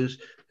God those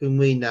whom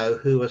we know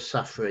who are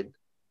suffering,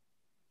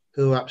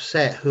 who are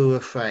upset, who are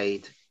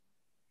afraid,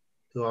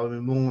 who are in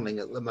mourning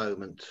at the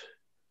moment.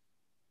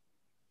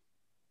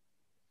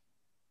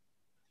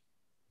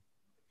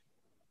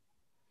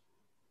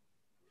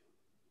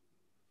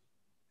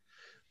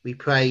 We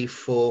pray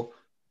for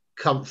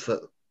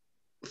comfort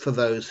for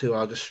those who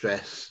are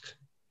distressed.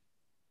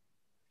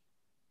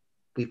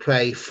 We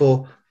pray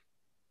for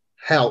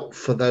help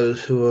for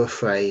those who are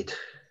afraid.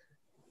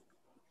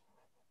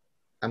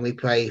 And we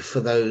pray for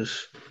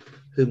those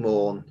who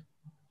mourn,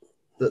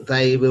 that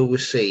they will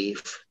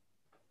receive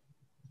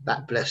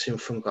that blessing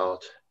from God.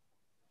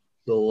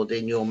 Lord,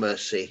 in your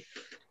mercy,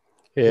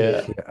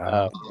 hear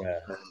our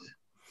prayer.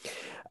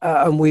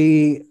 And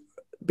we've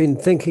been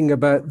thinking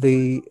about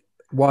the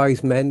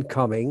wise men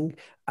coming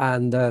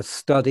and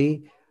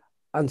study.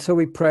 And so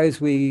we pray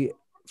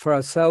for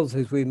ourselves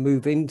as we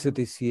move into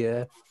this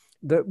year,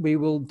 that we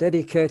will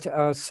dedicate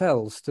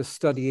ourselves to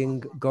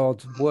studying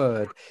God's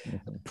word.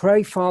 Mm-hmm.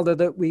 Pray, Father,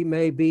 that we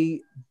may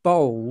be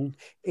bold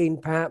in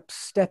perhaps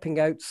stepping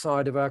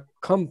outside of our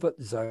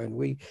comfort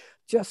zone.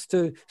 Just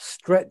to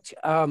stretch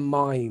our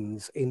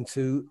minds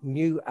into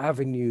new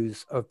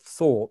avenues of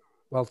thought.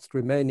 whilst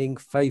remaining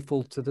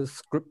faithful to the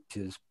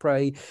scriptures.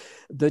 Pray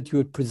that you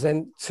would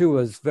present to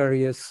us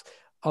various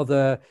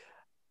other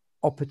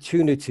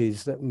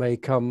opportunities that may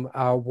come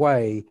our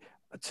way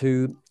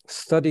to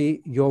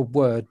study your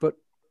word. But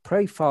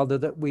pray, Father,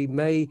 that we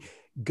may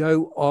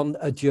go on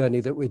a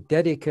journey, that we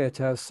dedicate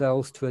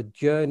ourselves to a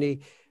journey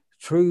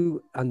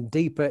through and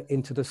deeper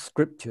into the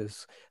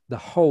scriptures, the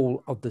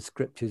whole of the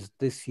scriptures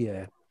this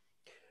year.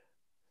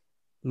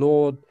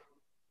 Lord,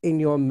 in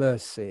your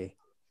mercy,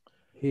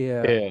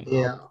 hear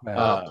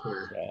our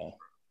prayer.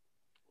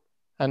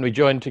 And we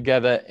join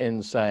together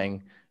in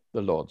saying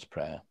the Lord's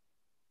Prayer.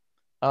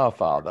 Our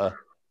Father,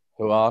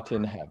 who art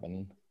in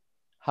heaven,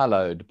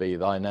 hallowed be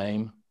thy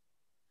name.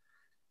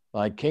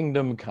 Thy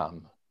kingdom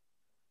come,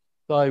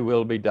 thy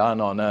will be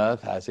done on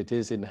earth as it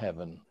is in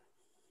heaven.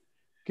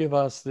 Give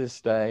us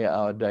this day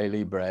our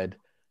daily bread,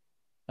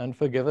 and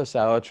forgive us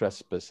our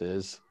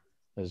trespasses,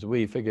 as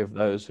we forgive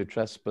those who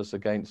trespass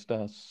against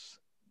us.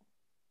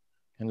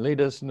 And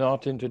lead us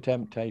not into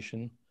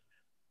temptation,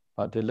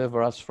 but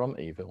deliver us from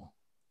evil.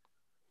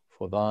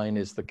 For thine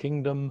is the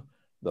kingdom,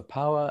 the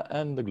power,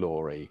 and the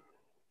glory,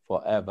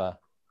 forever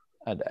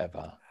and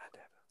ever.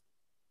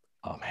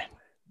 Amen.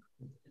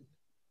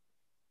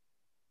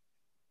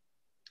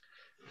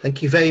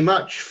 Thank you very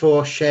much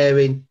for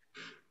sharing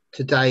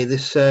today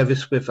this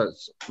service with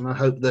us, and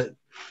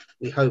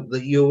we hope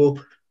that you will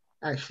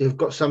actually have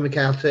got something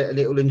out of it and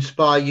it will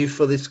inspire you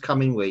for this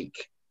coming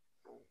week.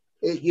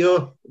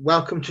 You're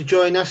welcome to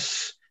join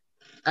us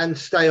and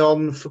stay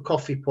on for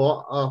coffee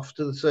pot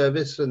after the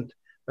service, and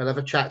we'll have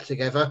a chat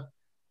together.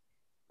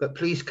 But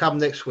please come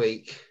next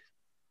week,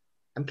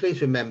 and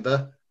please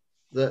remember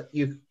that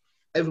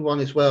everyone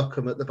is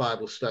welcome at the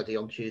Bible study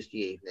on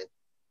Tuesday evening.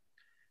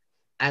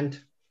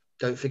 And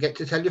don't forget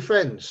to tell your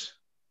friends.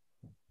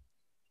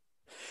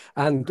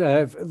 And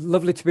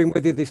lovely to be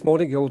with you this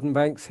morning. Gordon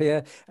Banks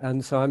here.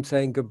 And so I'm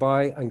saying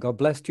goodbye and God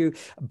bless you.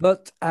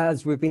 But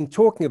as we've been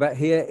talking about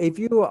here, if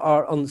you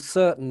are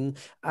uncertain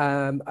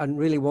and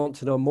really want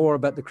to know more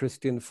about the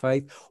Christian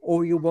faith,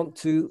 or you want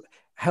to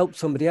help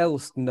somebody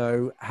else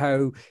know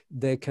how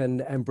they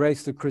can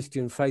embrace the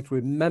Christian faith,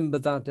 remember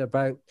that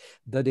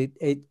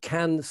it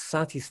can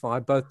satisfy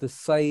both the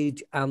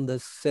sage and the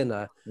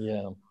sinner.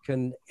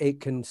 It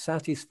can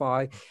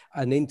satisfy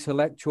an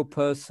intellectual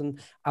person,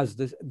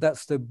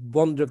 that's the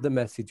wonder of the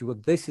message.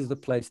 Well, this is the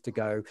place to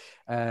go.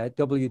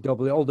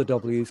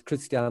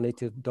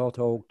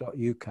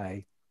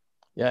 Christianity.org.uk.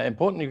 Yeah,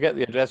 important you get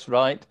the address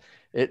right.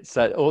 It's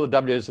all the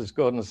W's, as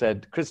Gordon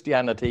said,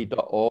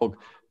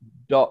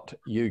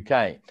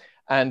 Christianity.org.uk.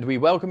 And we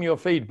welcome your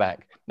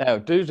feedback. Now,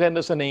 do send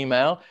us an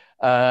email,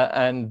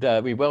 and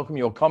we welcome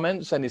your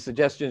comments, any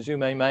suggestions you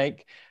may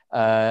make,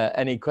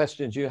 any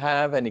questions you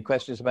have, any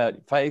questions about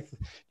faith.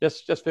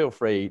 Just feel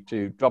free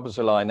to drop us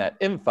a line at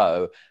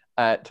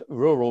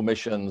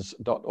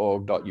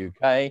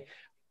info@ruralmissions.org.uk.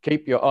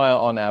 Keep your eye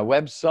on our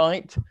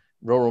website,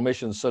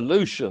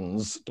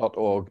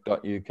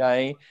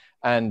 ruralmissionsolutions.org.uk,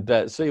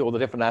 and see all the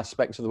different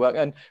aspects of the work.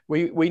 And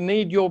we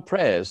need your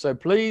prayers, so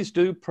please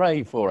do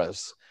pray for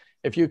us.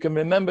 If you can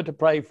remember to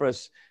pray for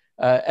us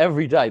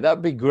every day,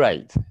 that'd be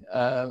great.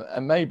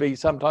 And maybe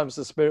sometimes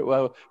the Spirit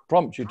will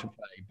prompt you to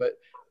pray. But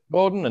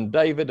Gordon and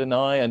David and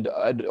I and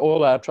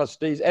all our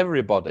trustees,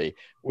 everybody,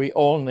 we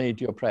all need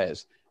your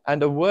prayers.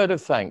 And a word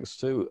of thanks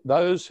to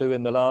those who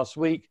in the last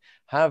week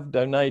have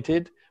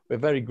donated. We're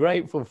very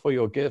grateful for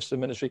your gifts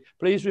and ministry.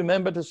 Please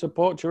remember to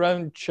support your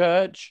own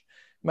church.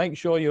 Make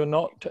sure you're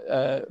not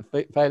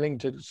failing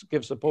to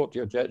give support to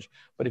your church.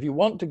 But if you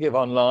want to give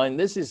online,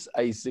 this is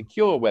a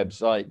secure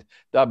website,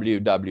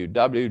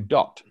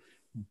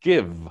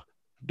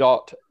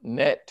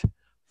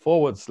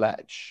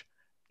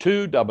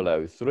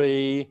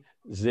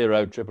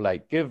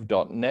 www.give.net/2003-0888.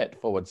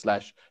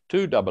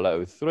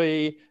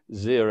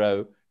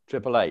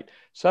 Give.net/2003-0888.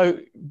 So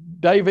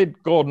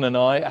David, Gordon and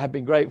I have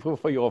been grateful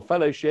for your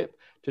fellowship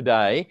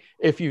today.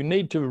 If you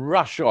need to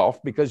rush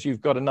off because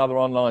you've got another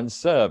online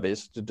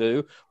service to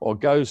do or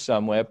go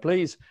somewhere,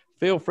 please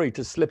feel free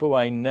to slip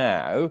away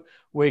now.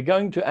 We're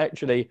going to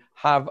actually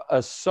have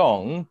a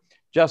song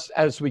just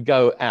as we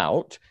go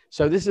out.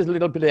 So this is a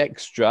little bit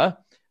extra.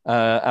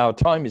 Our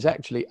time is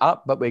actually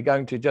up, but we're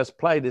going to just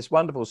play this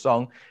wonderful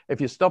song. If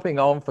you're stopping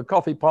on for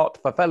coffee pot,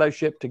 for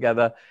fellowship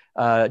together,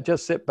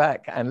 just sit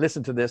back and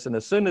listen to this. And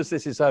as soon as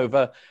this is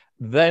over,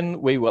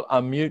 then we will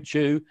unmute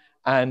you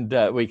and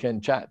we can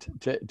chat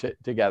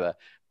together.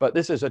 But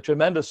this is a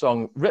tremendous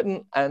song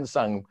written and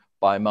sung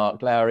by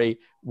Mark Lowry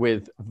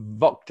with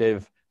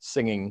Voctive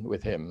singing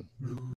with him.